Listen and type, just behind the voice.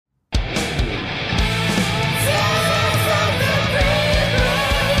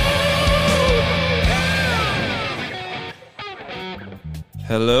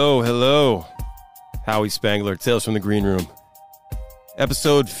Hello. Howie Spangler, Tales from the Green Room.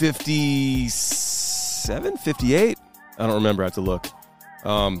 Episode 57, 58? I don't remember. I have to look.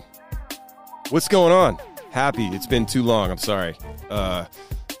 What's going on? Happy. It's been too long. I'm sorry.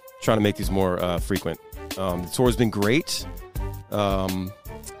 Trying to make these more frequent. The tour's been great. I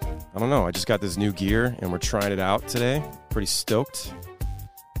don't know. I just got this new gear, and we're trying it out today. Pretty stoked.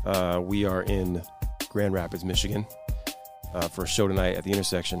 We are in Grand Rapids, Michigan, for a show tonight at the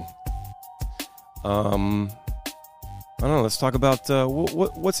Intersection. I don't know. Let's talk about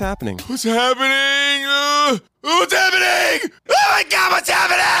what's happening. What's happening? What's happening? Oh my God! What's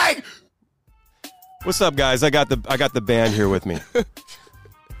happening? What's up, guys? I got the band here with me.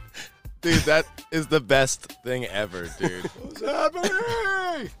 Dude, that is the best thing ever, dude. What's happening?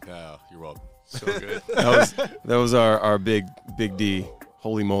 Oh, you're welcome. So good. That was our big D.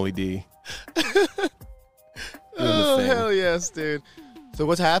 Holy moly, D. Oh, hell yes, dude. So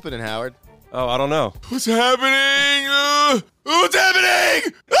what's happening, Howard? Oh, I don't know. What's happening? What's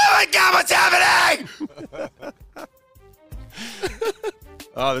happening? Oh my God! What's happening?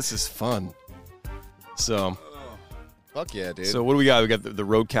 Oh, this is fun. So, Fuck yeah, dude. what do we got? We got the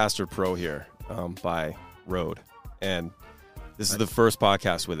Rodecaster Pro here by Rode, and this is the first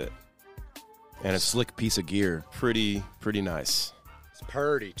podcast with it, and it's slick piece of gear. pretty nice. It's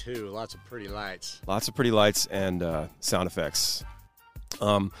purdy too. Lots of pretty lights. Lots of pretty lights and sound effects.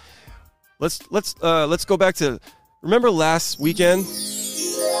 Let's go back to, remember last weekend?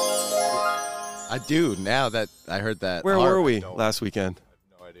 I do, now that I heard that. Where were we last weekend?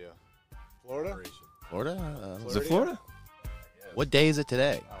 No idea. Florida? Florida? Was it Florida? What day is it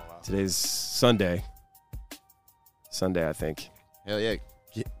today? Oh, wow. Today's Sunday. Sunday, I think. Hell yeah.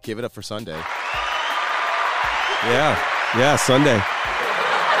 Give it up for Sunday. Yeah, Sunday.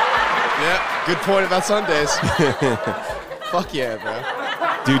 Yeah, good point about Sundays. Fuck yeah, bro.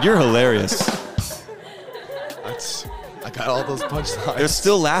 Dude, you're hilarious. I got all those punchlines. They're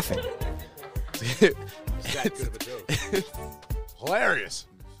still laughing. It's that good of a joke. Hilarious.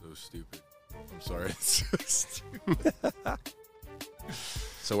 So stupid. I'm sorry. It's so stupid.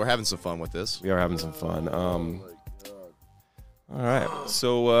 So we're having some fun with this. We are having some fun. All right.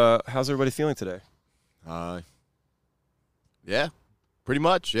 So, how's everybody feeling today? Yeah, pretty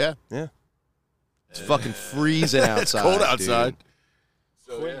much, yeah. Yeah. It's fucking freezing outside. Cold outside.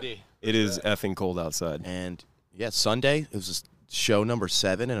 Windy. It is effing cold outside. And yeah, Sunday, it was just show number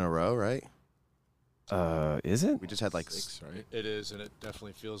 7 in a row, right? Is it? We just had like 6, right? It is, and it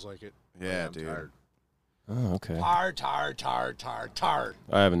definitely feels like it. Yeah, I'm dude. tired. Oh, okay. Tired.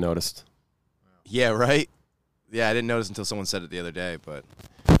 I haven't noticed. Yeah, right? Yeah, I didn't notice until someone said it the other day, but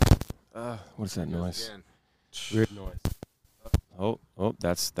What is that noise? Again. Weird noise. Oh,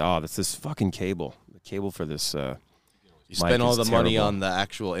 that's this fucking cable. The cable for this. you Mike spent all is the money terrible. on the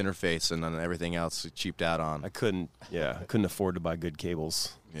actual interface and on everything else you cheaped out on. I couldn't afford to buy good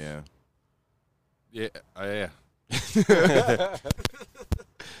cables. Yeah. Yeah.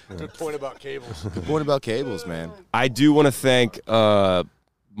 Good point about cables. Good point about cables, man. I do want to thank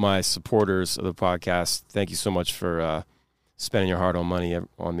my supporters of the podcast. Thank you so much for spending your hard-earned money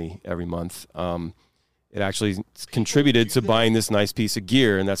on me every month. It actually contributed to buying this nice piece of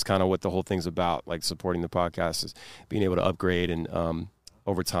gear, and that's kind of what the whole thing's about, like supporting the podcast is being able to upgrade and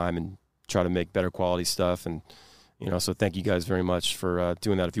over time and try to make better quality stuff. And, so thank you guys very much for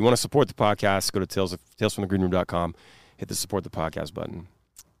doing that. If you want to support the podcast, go to talesfromthegreenroom.com, hit the support the podcast button.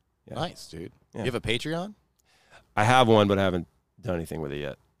 Yeah. Nice, dude. Yeah. You have a Patreon? I have one, but I haven't done anything with it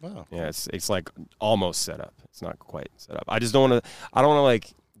yet. Wow. Yeah, it's like almost set up. It's not quite set up. I just don't want to. I don't want to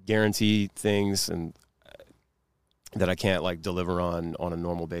like guarantee things and that I can't like deliver on a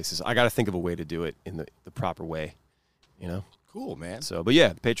normal basis. I got to think of a way to do it in the proper way, Cool, man. So, but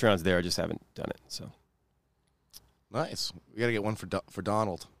yeah, Patreon's there. I just haven't done it. So Nice. We got to get one for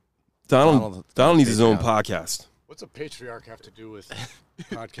Donald. Donald needs his own Patreon. podcast. What's a patriarch have to do with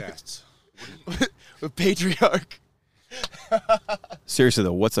podcasts? A patriarch. Seriously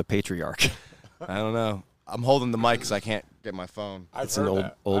though, what's a patriarch? I don't know. I'm holding the mic because I can't get my phone. I've It's an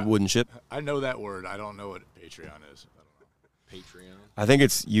heard old that. wooden ship. I know that word. I don't know what Patreon is. I don't know. Patreon. I think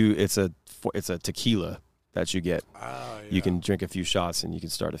it's a tequila that you get. Oh, yeah. You can drink a few shots and you can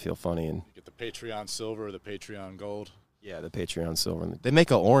start to feel funny and You get the Patreon silver or the Patreon gold. yeah, the Patreon silver. And They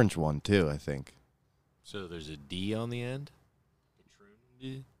make an orange one, too, I think. So there's a D on the end.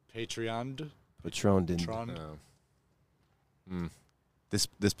 Patreon. Patron didn't. Tron. This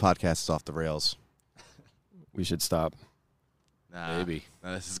podcast is off the rails. We should stop. Nah, Maybe.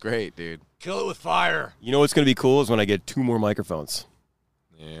 No, this is great, dude. Kill it with fire. You know what's going to be cool is when I get 2 more microphones.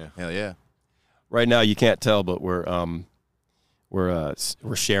 Yeah. Hell yeah. Right now, you can't tell, but we're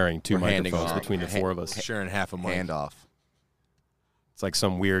we're sharing 2 We're handing microphones off. between the 4 of us. Sharing half a mic. Handoff. It's like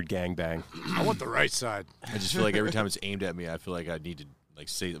some weird gangbang. I want the right side. I just feel like every time it's aimed at me, I feel like I need to like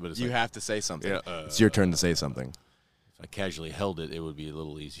say it. But it's You like, have to say something. Yeah, It's your turn to say something. if I casually held it, it would be a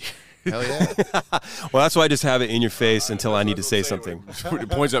little easier. Hell yeah. Well, that's why I just have it in your face until I need to say something. It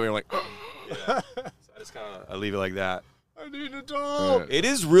points at me, I'm like, I leave it like that. I need to talk. It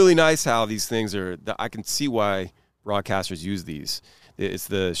is really nice how these things are. I can see why broadcasters use these. It's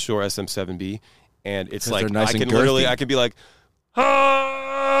the Shure SM7B, and it's like they're nice I and can literally, girthy. I can be like,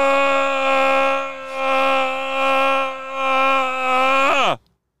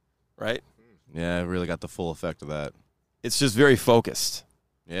 right? Yeah, I really got the full effect of that. It's just very focused,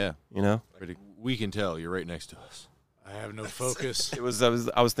 Yeah. you know. we can tell you're right next to us. I have no focus. I was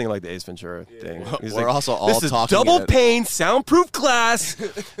thinking like the Ace Ventura thing. He's We're like, also all this is talking double at- pane soundproof glass.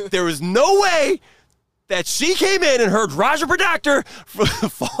 There was no way that she came in and heard Roger Predactor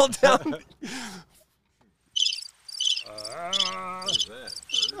fall down.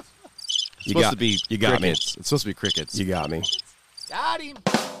 It's supposed to be you got crickets. It's supposed to be crickets. me. You got me. It's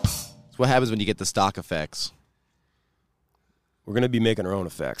what happens when you get the stock effects. We're gonna be making our own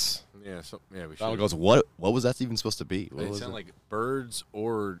effects. Yeah, we should. Donald goes, what was that even supposed to be? What They was sound it? like birds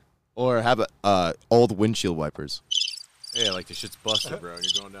or Or have old windshield wipers. yeah, like the shit's busted, bro. And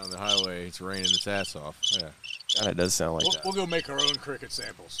you're going down the highway, it's raining its ass off. Yeah. God, it does sound like We'll, that. we'll go make our own cricket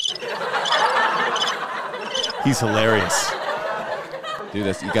samples. He's hilarious. Dude,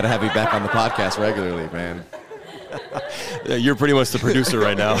 you got to have me back on the podcast regularly, man. Yeah, you're pretty much the producer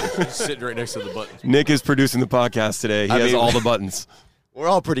right now. Sitting right next to the button. Nick is producing the podcast today. He I has mean- all the buttons. We're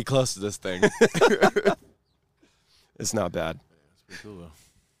all pretty close to this thing. It's not bad. Pretty cool though.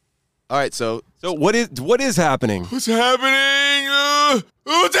 All right, so So what is happening? What's happening?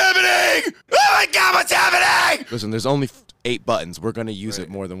 What's happening? Oh my God, what's happening? listen, there's only 8 buttons. We're going to use it Right.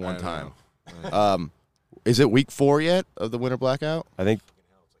 more than one I time. know. Is it week 4 yet of the winter blackout? I think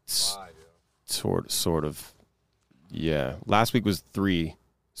sort of. Yeah. Last week was 3,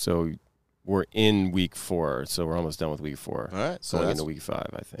 so we're in week 4, so we're almost done with week 4. All right, so Going that's, into week 5,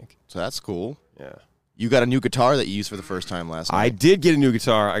 I think. so that's cool. Yeah. You got a new guitar that you used for the first time last I night. did get a new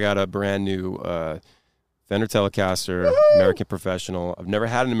guitar. I got a brand new Fender Telecaster, American Professional. I've never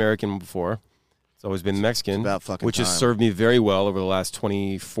had an American before. It's always been Mexican, about fucking which has time. served me very well over the last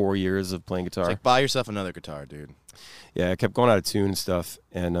 24 years of playing guitar. It's like, buy yourself another guitar, dude. Yeah, I kept going out of tune and stuff.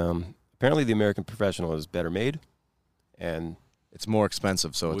 And apparently the American Professional is better made. And It's more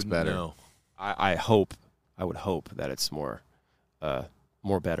expensive, so it's Wouldn't better. know. I would hope that it's more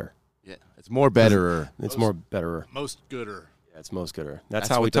better. Yeah, it's more betterer. It's more betterer. Most gooder. Yeah, it's most gooder. That's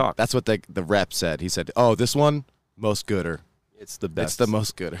how we what talk. That's what the rep said. He said, "Oh, this one most gooder. It's the best. It's the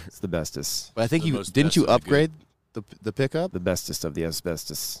most gooder." It's the bestest. But I think The you most didn't best you of the good. upgrade the pickup? The bestest of the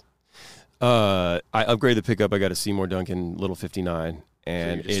asbestos. I upgraded the pickup. I got a Seymour Duncan Little 59,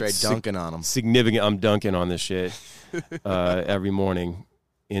 and So you're it's just straight dunking on them. significant. I'm dunking on this shit every morning,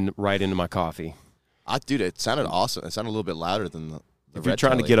 right into my coffee. Dude, it sounded awesome. It sounded a little bit louder than the If you're red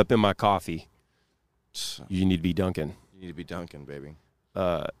trying to telly. get up in my coffee, you need to be dunking. You need to be dunking, baby.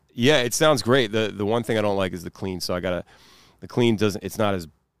 Yeah, it sounds great. The one thing I don't like is the clean. So the clean doesn't. It's not as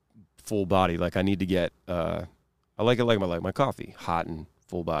full body. Like I need to get. I like it like my coffee, hot and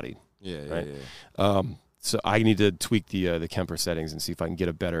full bodied. Yeah, Right. yeah. So I need to tweak the Kemper settings and see if I can get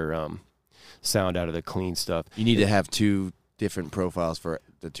a better sound out of the clean stuff. You need to have 2 different profiles for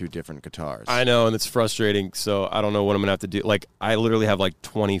the 2 different guitars. I know, and it's frustrating. So I don't know what I'm gonna have to do. Like I literally have like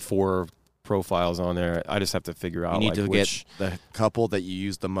 24 profiles on there. I just have to figure out. You need like, to which, get the couple that you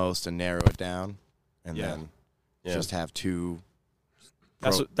use the most and narrow it down, and Yeah. then Yeah. just have 2.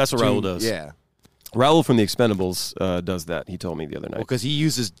 That's what Raul does. Yeah. Raul from the Expendables does that. He told me the other night. Well, because he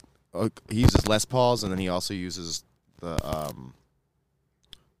uses Les Pauls, and then he also uses the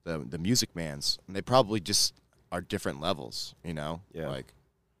Music Mans, and they probably just are different levels, you know, Yeah. like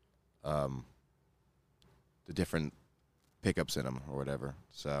the different pickups in them or whatever.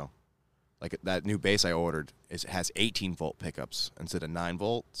 So, like that new bass I ordered has 18-volt pickups instead of 9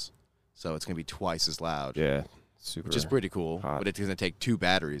 volts, so it's gonna be twice as loud, Yeah, super. which is pretty cool. hot. But it's gonna take 2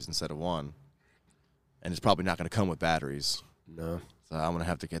 batteries instead of 1, and it's probably not gonna come with batteries. No. So I'm gonna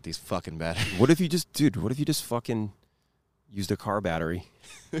have to get these fucking batteries. What if you just fucking used a car battery?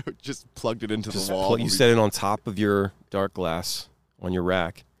 Just plugged it into Just the wall. you set it on top of your dark glass on your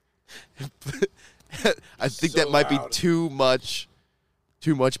rack. I think So that might be loud. too much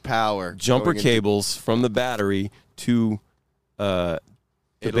power. Jumper going into- cables from the battery to the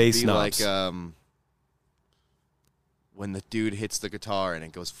It'll bass be knobs. like when the dude hits the guitar and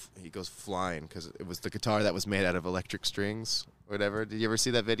he goes flying because it was the guitar that was made out of electric strings whatever. Did you ever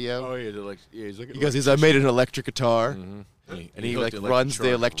see that video? Oh yeah, he's like He goes, I made an electric guitar. Mm-hmm. And he like runs the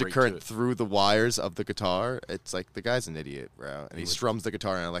electric current through the wires of the guitar. It's like the guy's an idiot, bro. And he strums the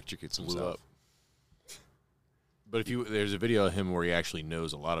guitar and electrocutes himself. up. But there's a video of him where he actually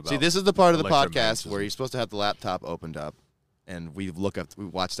knows a lot about. See, this is the part of the podcast electromagnetism. where you're supposed to have the laptop opened up, and we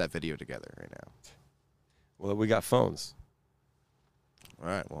watch that video together right now. Well, we got phones. All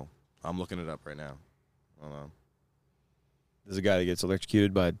right, well, I'm looking it up right now. Hold on. There's a guy that gets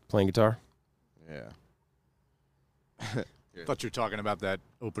electrocuted by playing guitar. Yeah. I thought you were talking about that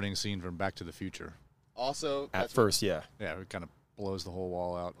opening scene from Back to the Future. Also, At first, yeah. Yeah, it kind of blows the whole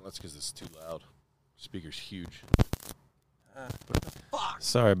wall out. That's because it's too loud. Speaker's huge.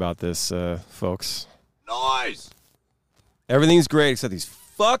 Sorry about this, folks. Noise. Everything's great except these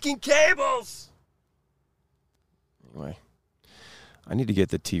fucking cables. Anyway, I need to get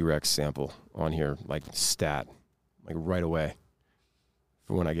the T-Rex sample on here, like stat, like right away,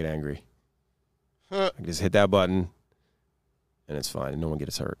 for when I get angry. I can just hit that button, and it's fine. And no one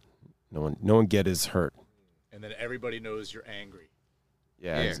gets hurt. No one gets hurt. And then everybody knows you're angry.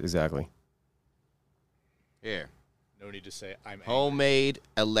 Yeah, Here. exactly. Here. No need to say, I'm angry. Homemade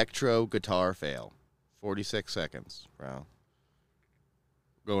electro guitar fail. 46 seconds, bro.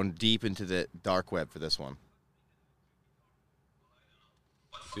 Going deep into the dark web for this one.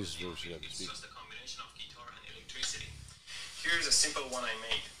 This is where we should have the It's speaker. just a combination of guitar and electricity. Here's a simple one I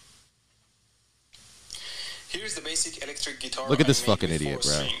made. Here's the basic electric guitar. Look at this I made fucking with idiot,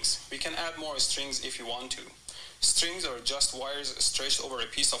 4 bro. strings. We can add more strings if you want to. Strings are just wires stretched over a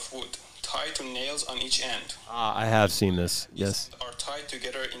piece of wood, tied to nails on each end. I have seen this. Yes. These are tied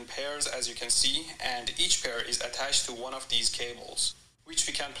together in pairs, as you can see, and each pair is attached to one of these cables, which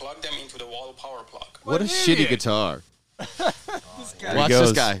we can plug them into the wall power plug. What a shitty guitar. Here Watch he goes.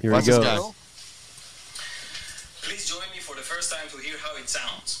 this guy. Here Watch he this goes. guy. Please join me for the first time to hear how it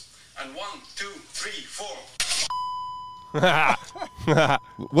sounds. And 1, 2, 3, 4.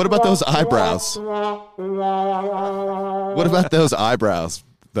 What about those eyebrows? What about those eyebrows,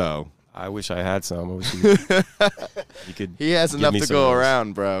 though? I wish I had some. I wish you could. He has give enough me to some go of those.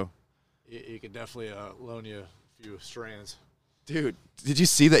 around, bro. You can definitely loan you a few strands. Dude, did you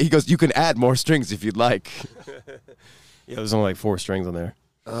see that? He goes, you can add more strings if you'd like. Yeah, there's only like 4 strings on there.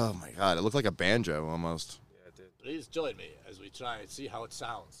 Oh, my God. It looked like a banjo almost. Please join me as we try and see how it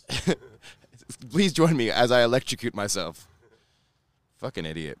sounds. Please join me as I electrocute myself. Fucking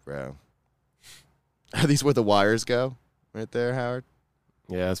idiot, bro. Are these where the wires go? Right there, Howard?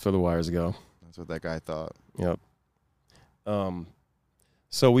 Yeah, that's for the wires to go. That's what that guy thought. Yep.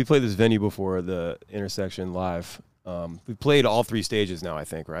 So we played this venue before, the Intersection Live. We played all 3 stages now, I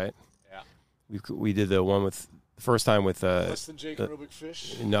think, right? Yeah. We did the one with the first time with Less than Jake and Rubik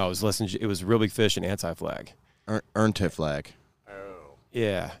Fish. no, it was less than it was Real Big Fish and Anti-Flag. Ernte flag. Oh.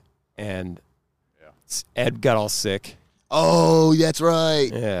 Yeah, and Yeah. Ed got all sick. Oh, that's right.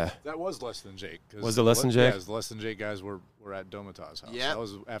 Yeah, That was Less Than Jake. 'cause Was it Less Than Jake? Yeah, the Less Than Jake guys were at Domitar's house. Yep. That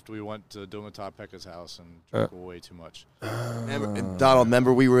was after we went to Domitar Pekka's house and drank way too much. Donald,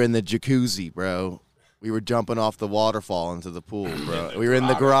 remember we were in the jacuzzi, bro. We were jumping off the waterfall into the pool, bro. We were in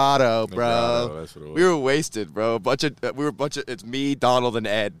the grotto, bro. grotto, that's what it was. We were wasted, bro. It's me, Donald, and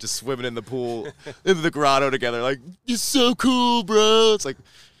Ed just swimming in the pool, into the grotto together. Like, you're so cool, bro. It's like,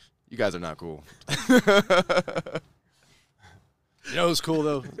 you guys are not cool. You know who's cool,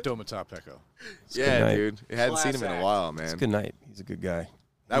 though? Domitar Pekka. Yeah, night. dude. I hadn't seen Class him in a act. while, it's man. a good night. He's a good guy.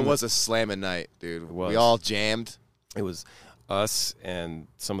 That was a slamming night, dude. was. We all jammed. It was us and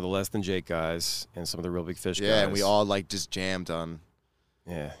some of the Less Than Jake guys and some of the Real Big Fish guys. Yeah, and we all, like, just jammed on.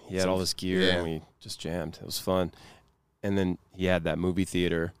 Yeah, he had all this gear and we just jammed. It was fun. And then he had that movie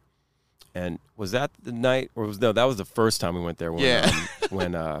theater. And was that the night or that was the first time we went there when Yeah.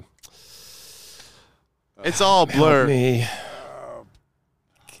 when It's all help blur. me.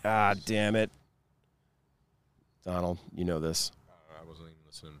 God damn it. Donald, you know this. I wasn't even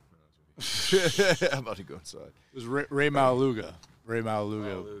listening. I'm about to go inside. It was Ray Malaluga. Ray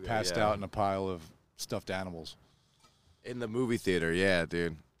Malaluga Malaluga, passed yeah. out in a pile of stuffed animals. In the movie theater, yeah,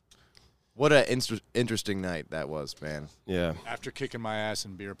 dude. What a interesting night that was, man. Yeah. After kicking my ass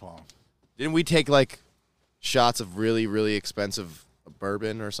in beer pong. Didn't we take, like, shots of really, really expensive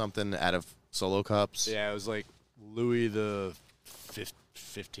bourbon or something out of solo cups? Yeah, it was like Louis the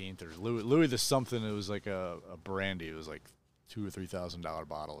 15th or Louis the something. It was like a brandy. It was like $2,000 or $3,000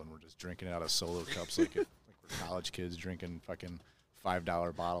 bottle, and we're just drinking it out of solo cups like we're college kids drinking fucking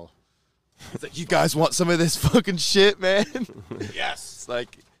 $5 bottle. It's like, you guys want some of this fucking shit, man? Yes. It's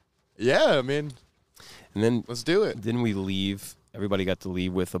like, yeah, I mean, And then let's do it. didn't we leave? Everybody got to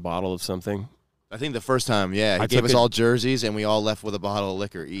leave with a bottle of something. I think the first time, yeah, he I gave took us it- all jerseys, and we all left with a bottle of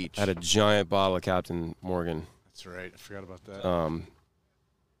liquor each. I had a giant bottle of Captain Morgan. That's right. I forgot about that.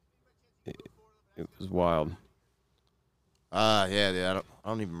 It was wild. Yeah. I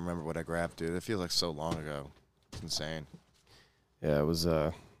don't even remember what I grabbed, dude. It feels like so long ago. It's insane. Yeah, it was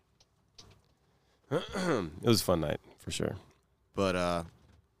it was a fun night for sure. But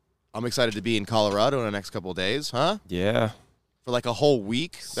I'm excited to be in Colorado in the next couple of days, huh? Yeah. For like a whole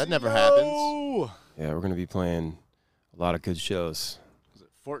week. That never happens. Yeah, we're gonna be playing a lot of good shows. Was it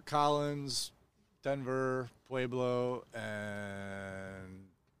Fort Collins, Denver, Pueblo, and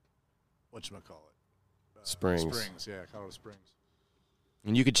whatchamacallit? Springs. Springs, yeah, Colorado Springs.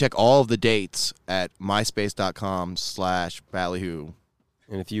 And you can check all of the dates at myspace.com/ballyhoo.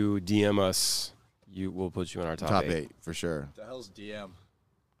 And if you DM us, we'll put you in our top, eight. For sure. What the hell's DM?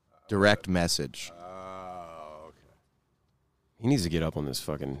 Direct message. Oh, okay. He needs to get up on this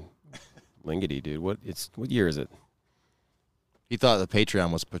fucking Lingity, dude. What year is it? He thought the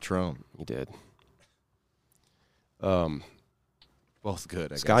Patreon was Patron. He did. Both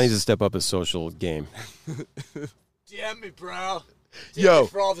good, I Scott guess. needs to step up his social game. DM me, bro. Yo.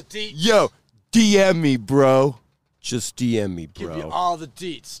 for all the deets. Yo, DM me, bro. Just DM me, Give you bro. all the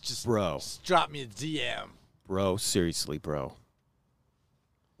deets. Just drop me a DM. Bro, seriously, bro.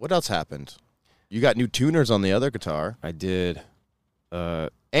 What else happened? You got new tuners on the other guitar. I did. And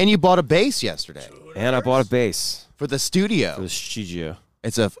you bought a bass yesterday And I bought a bass for the studio. for the studio.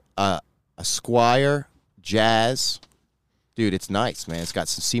 It's a Squire Jazz. Dude, it's nice, man. It's got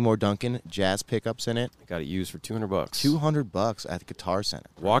some Seymour Duncan jazz pickups in it. I got it used for $200. $200 at the Guitar Center.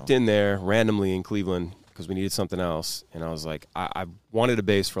 bro. Walked in there randomly in Cleveland because we needed something else, and I was like, I wanted a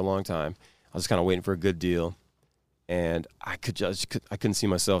bass for a long time. I was kind of waiting for a good deal, and I couldn't see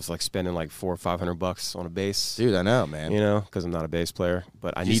myself like spending like $400 or $500 on a bass, Dude, I know, man. you know, because I'm not a bass player.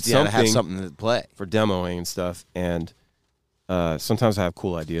 But I You need just gotta have something something to play. for demoing and stuff, and sometimes I have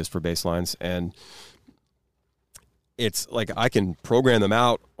cool ideas for bass lines, and it's like I can program them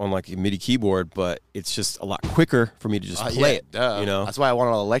out on like a MIDI keyboard, but it's just a lot quicker for me to just play it. Duh. You know, That's why I want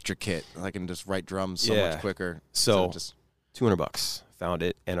an electric kit. I can just write drums so Yeah. much quicker. So- just $200. Found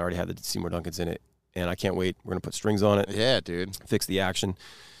it and already had the Seymour Duncans in it, and I can't wait. We're gonna put strings on it, yeah, dude. fix the action.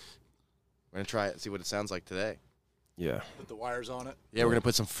 We're gonna try it. See what it sounds like today. Yeah, Put the wires on it. Yeah, we're gonna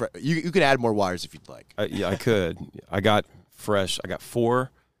put some. You could add more wires if you'd like. I could. I got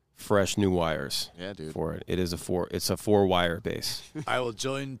 4 fresh new wires Yeah, dude. for it. It's a 4-wire bass. I will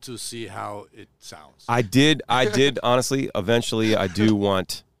join to see how it sounds. I did honestly. Eventually, I do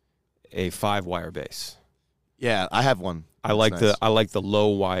want a 5-wire bass. Yeah, I have one. I like That's nice. the low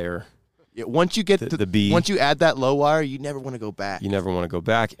wire. Yeah, once you get the B. Once you add that low wire, you never want to go back. You never want to go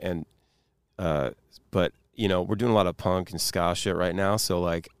back, and but you know we're doing a lot of punk and ska shit right now, so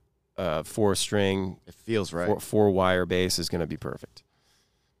like 4-string, It feels right. 4-wire bass is gonna be perfect.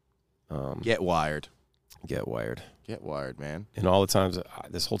 Get wired. Get wired. Get wired, man. And all the times,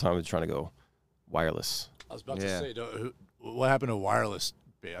 this whole time, I was trying to go wireless. I was about Yeah. to say, what happened to wireless?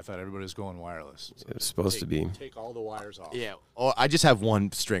 I thought everybody was going wireless. It was supposed to be. Take all the wires off. Yeah. Oh, I just have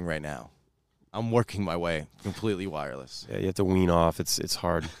one string right now. I'm working my way completely wireless. Yeah, you have to wean off. It's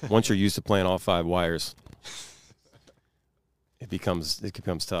hard. Once you're used to playing all 5 wires, it becomes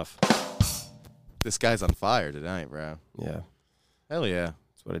tough. This guy's on fire tonight, bro. Yeah, Hell yeah.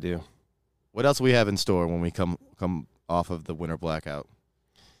 that's what I do. What else we have in store when we come off of the winter blackout?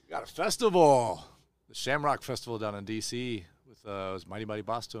 We got a festival. The Shamrock Festival down in D.C. with it was Mighty Mighty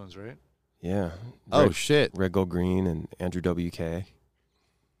Boss Tones, right? Yeah. Oh, Red, shit. Red Gold Green and Andrew WK.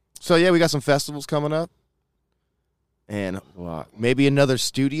 So, yeah, we got some festivals coming up. And maybe another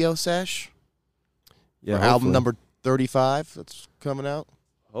studio sesh. Yeah, Or album hopefully. number 35 that's coming out.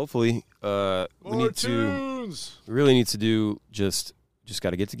 Hopefully, we need to. We really need to do just got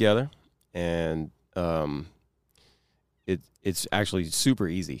to get together, and it's actually super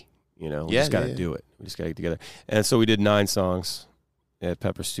easy. You know, we just got to do it. We just got to get together, and so we did 9 songs at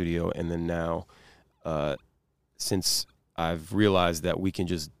Pepper Studio, and then now, since I've realized that we can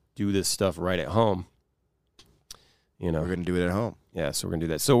just do this stuff right at home, you know, We're going to do it at home. yeah, so we're gonna do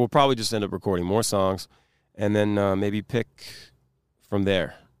that. So we'll probably just end up recording more songs, and then maybe pick from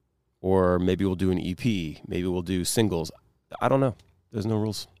there, or maybe we'll do an EP. Maybe we'll do singles. I don't know. There's no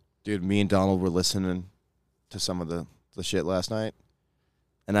rules. Dude, me and Donald were listening to some of the shit last night,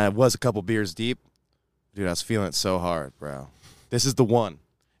 and I was a couple beers deep. Dude, I was feeling it so hard, bro. This is the one.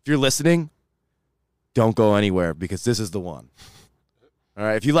 If you're listening, don't go anywhere because this is the one. All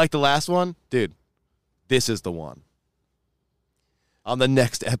right, if you like the last one, dude, this is the one. On the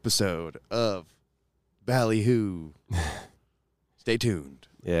next episode of Ballyhoo. Stay tuned.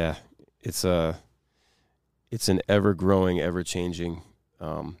 Yeah, it's an ever growing, ever changing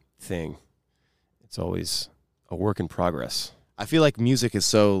thing. It's always a work in progress. I feel like music is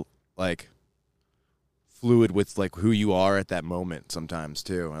so like fluid with like who you are at that moment sometimes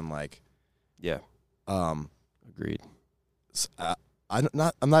too, and like Yeah, agreed. I'm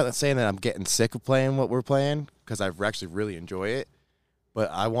not saying that I'm getting sick of playing what we're playing because I actually really enjoy it, but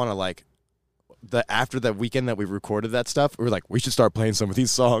I want to like after that weekend that we recorded that stuff, we were like, we should start playing some of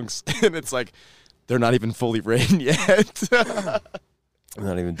these songs, and it's like they're not even fully written yet. I'm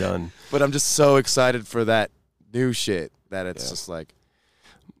not even done. But I'm just so excited for that new shit that it's just like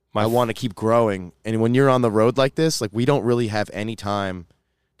I want to keep growing. And when you're on the road like this, like we don't really have any time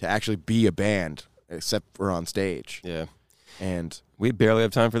to actually be a band except for on stage. Yeah. And we barely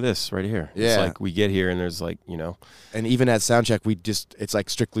have time for this right here. Yeah. It's like we get here and there's like, you know. And even at soundcheck, it's like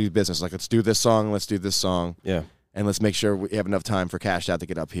strictly business. Like, let's do this song, let's do this song. Yeah. And let's make sure we have enough time for Cashed Out to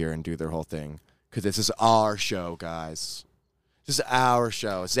get up here and do their whole thing. Because this is our show, guys. This is our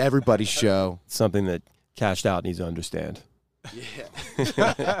show. It's everybody's show. Something that Cashed Out needs to understand.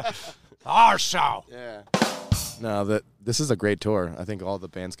 Yeah. Our show. Yeah. No, this is a great tour. I think all the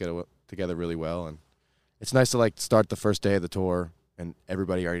bands get together really well, and it's nice to like start the first day of the tour and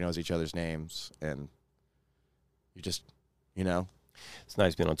everybody already knows each other's names, and you just, you know. It's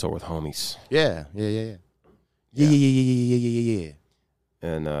nice being on tour with homies. Yeah.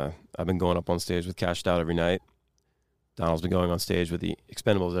 And I've been going up on stage with Cashed Out every night. Donald's been going on stage with the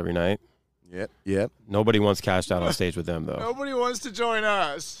Expendables every night. Yep. Nobody wants Cashed Out on stage with them, though. Nobody wants to join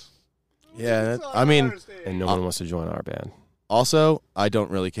us. Yeah, I mean, And no one wants to join our band. also, I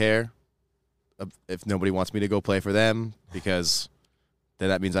don't really care if nobody wants me to go play for them, because then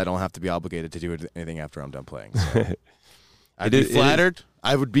that means I don't have to be obligated to do anything after I'm done playing. So. I'd be flattered.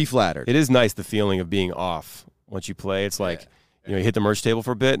 I would be flattered. It is nice, the feeling of being off. Once you play, it's like, you know, you hit the merch table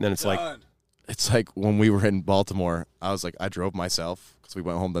for a bit, and then it's like, It's like when we were in Baltimore, I was like, I drove myself because we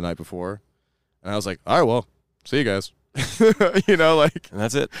went home the night before. And I was like, all right, well, see you guys. You know, like. and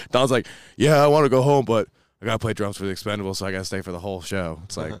that's it. Don's like, yeah, I want to go home, but I got to play drums for the Expendables, so I got to stay for the whole show.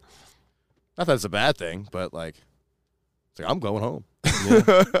 It's like, not that it's a bad thing, but like, it's like, I'm going home.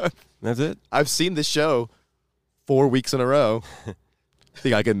 Yeah. That's it. I've seen this show 4 weeks in a row.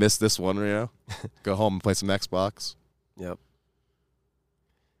 Think I could miss this one, you know? Go home and play some Xbox. Yep.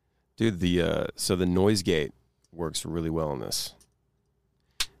 Dude, so the noise gate works really well in this.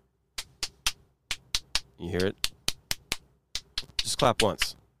 You hear it? Just clap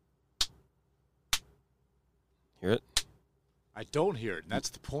once. Hear it? I don't hear it, and that's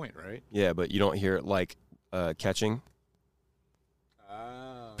the point, right? Yeah, but you don't hear it like catching.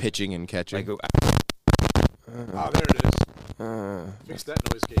 Pitching and catching. Like, Oh, there it is. Fix that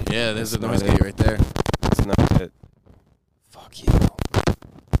noise gate. Yeah, there's a That's noise not it. gate right there. That's not it. Fuck you.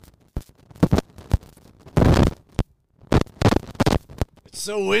 It's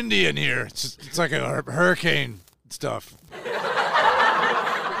so windy in here. It's like a hurricane stuff.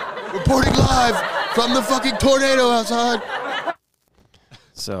 Reporting live from the fucking tornado outside.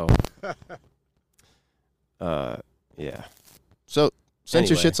 So, yeah. So, since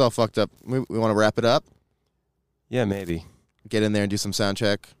your Anyway. shit's all fucked up, we want to wrap it up? Yeah, maybe. Get in there and do some sound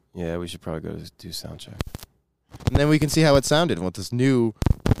check? Yeah, we should probably go do sound check. And then we can see how it sounded with this new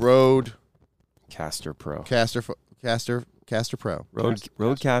Rode Caster Pro. Caster Pro.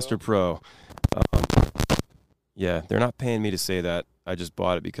 Rodecaster Pro. Yeah, they're not paying me to say that. I just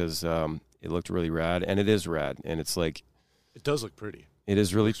bought it because it looked really rad, and it is rad. And it's like, It does look pretty. it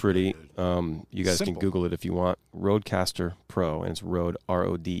is really Looks pretty. really You guys Simple. can Google it if you want. Rodecaster Pro, and it's Rode,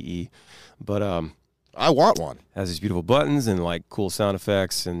 Rode. But I want one. has these beautiful buttons and like cool sound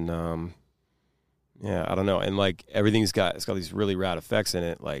effects, and yeah, I don't know. And like everything's got these really rad effects in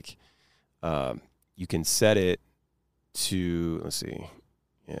it. Like you can set it to, let's see,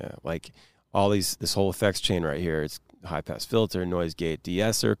 yeah, like all this whole effects chain right here. It's high pass filter, noise gate,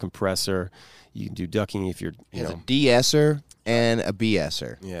 de-esser, compressor. You can do ducking if you're, you It's a know, de-esser and a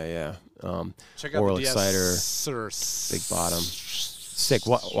BSer. yeah. Check out Oral the exciter, big bottom. Sick.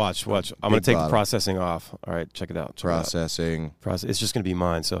 Watch. I'm gonna Big take bottom. the processing off. All right, check it out. Processing. It's just gonna be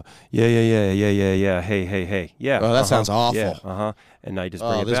mine. So yeah. Hey. Yeah. Oh, that sounds awful. Yeah. And now you just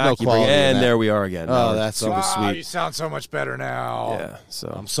bring Oh, it there's back. no You bring quality in and that. there we are again. Oh, Now we're that's super Wow, sweet. you sound so much better now. Yeah. So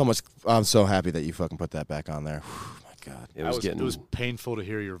I'm so happy that you fucking put that back on there. Whew, my God. it was painful to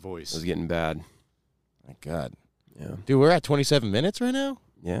hear your voice. it was getting bad. My God. Yeah. Dude, we're at 27 minutes right now?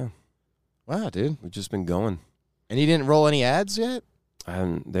 Yeah. Wow, dude. We've just been going. And you didn't roll any ads yet?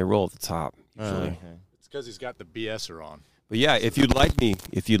 They roll at the top usually. Okay. It's because he's got the BSer on. But yeah, if you'd like me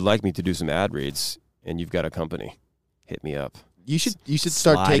to do some ad reads and you've got a company, hit me up. You should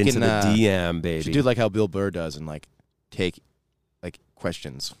start Slide taking into the DM, You baby. should do like how Bill Burr does and like take like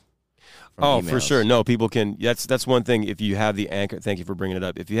questions. From Oh, for emails. sure. No, people can. That's one thing. If you have the Anchor, thank you for bringing it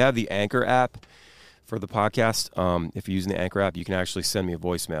up. If you have the Anchor app for the podcast, if you're using the Anchor app, you can actually send me a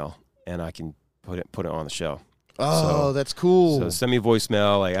voicemail, and I can put it on the show. Oh, So- that's cool. So send me a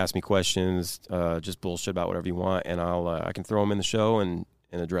voicemail, like ask me questions, just bullshit about whatever you want, and I can throw them in the show and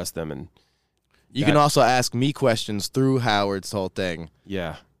address them. And you can also ask me questions through Howard's whole thing.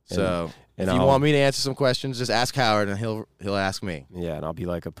 yeah, So and if you I'll- want me to answer some questions, just ask Howard and he'll ask me. yeah, and I'll be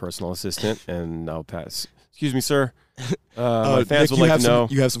like a personal assistant, and I'll pass. Excuse me, sir. My fans Nick, would like to know.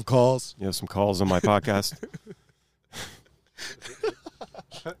 You have some calls. You have some calls on my podcast.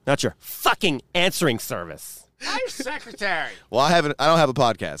 Not your fucking answering service. I'm secretary. Well, I don't have a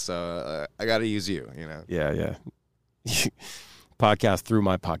podcast, so I got to use you. You know. Yeah. Podcast through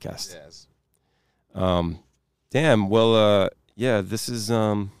my podcast. Yes. Damn. Well, yeah. This is I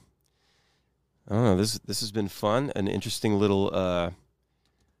don't know. This has been fun. An interesting little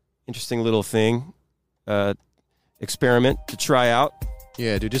thing, experiment to try out.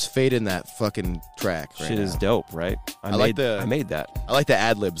 Yeah, dude, just fade in that fucking track. Right Shit is now. dope, right? I like the- I made that. I like the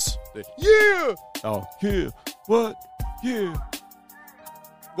ad libs. Yeah. Oh, yeah. What? Yeah.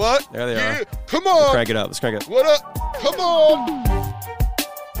 What? There they yeah. are. Come Let's on. crank it up. Let's crank it up. What up? Come on.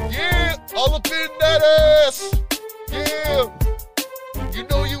 Yeah. All up in that ass. Yeah. You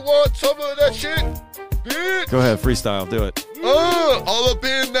know you want some of that shit, bitch. Go ahead, freestyle. Do it. All up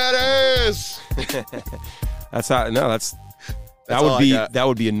in that ass. That's how. No, that all would I be got. that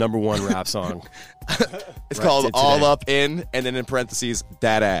would be a #1 rap song. It's Right, called today. All Up In, and then in parentheses,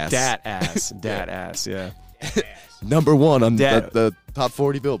 that ass. Dat ass. Yeah. Number one on Dat. the top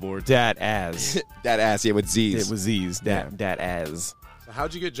 40 Billboard. Dat ass. That ass, yeah, with Z's. It was these. Dat ass. So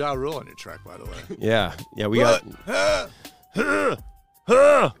how'd you get Ja Rule on your track, by the way? Yeah. We got.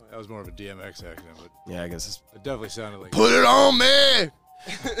 That was more of a DMX accent, but Yeah, I guess. it definitely sounded like. Put it on me.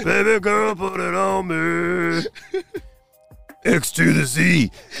 Baby girl, put it on me. X to the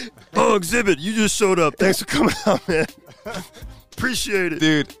Z. Oh, Exhibit, you just showed up. Thanks for coming out, man. Appreciate it.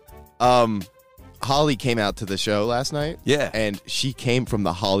 Dude, Holly came out to the show last night. Yeah. And she came from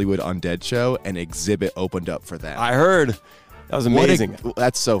the Hollywood Undead show, and Exhibit opened up for them. I heard. That was What a- amazing.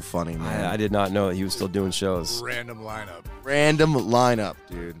 that's so funny, man. I did not know that he was still doing shows. Random lineup. Random lineup,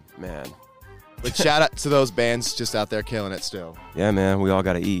 dude. Man. But shout out to those bands just out there killing it still. Yeah, man. We all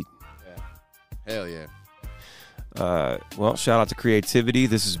got to eat. Hell yeah. Well, shout out to Creativity.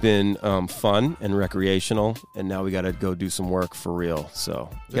 This has been fun and recreational, and now we got to go do some work for real. So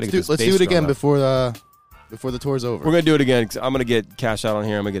we gotta get this Let's bass do it again drum up. before the tour's over. We're gonna do it again. 'Cause I'm gonna get Cash Out on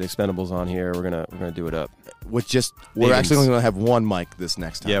here. I'm gonna get Expendables on here. We're gonna do it up. we're Biggins. actually only gonna have one mic this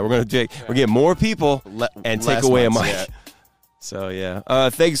next time. Yeah, we're get more people and take away a mic. Yeah. So yeah,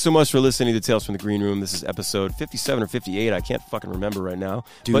 thank you so much for listening to Tales from the Green Room. This is episode 57 or 58. I can't fucking remember right now,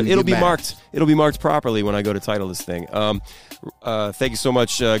 Dude, but it'll you be math. marked. It'll be marked properly when I go to title this thing. Thank you so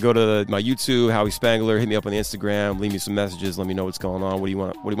much. Go to my YouTube, Howie Spangler. Hit me up on the Instagram. Leave me some messages. Let me know what's going on. What do you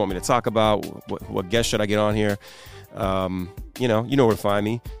want me to talk about? What guest should I get on here? You know where to find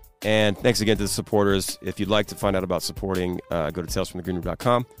me. And thanks again to the supporters. If you'd like to find out about supporting, go to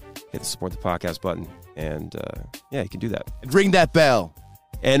talesfromthegreenroom.com. Hit the support the podcast button, and yeah, you can do that. And ring that bell.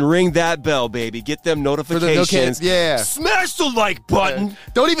 And ring that bell, baby. Get them notifications. Yeah. Smash the like button.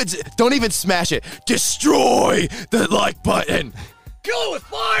 Don't even smash it. Destroy the like button. Kill it with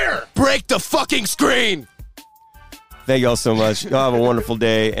fire. Break the fucking screen. Thank y'all so much. Y'all have a wonderful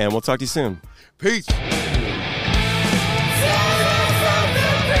day, and we'll talk to you soon. Peace.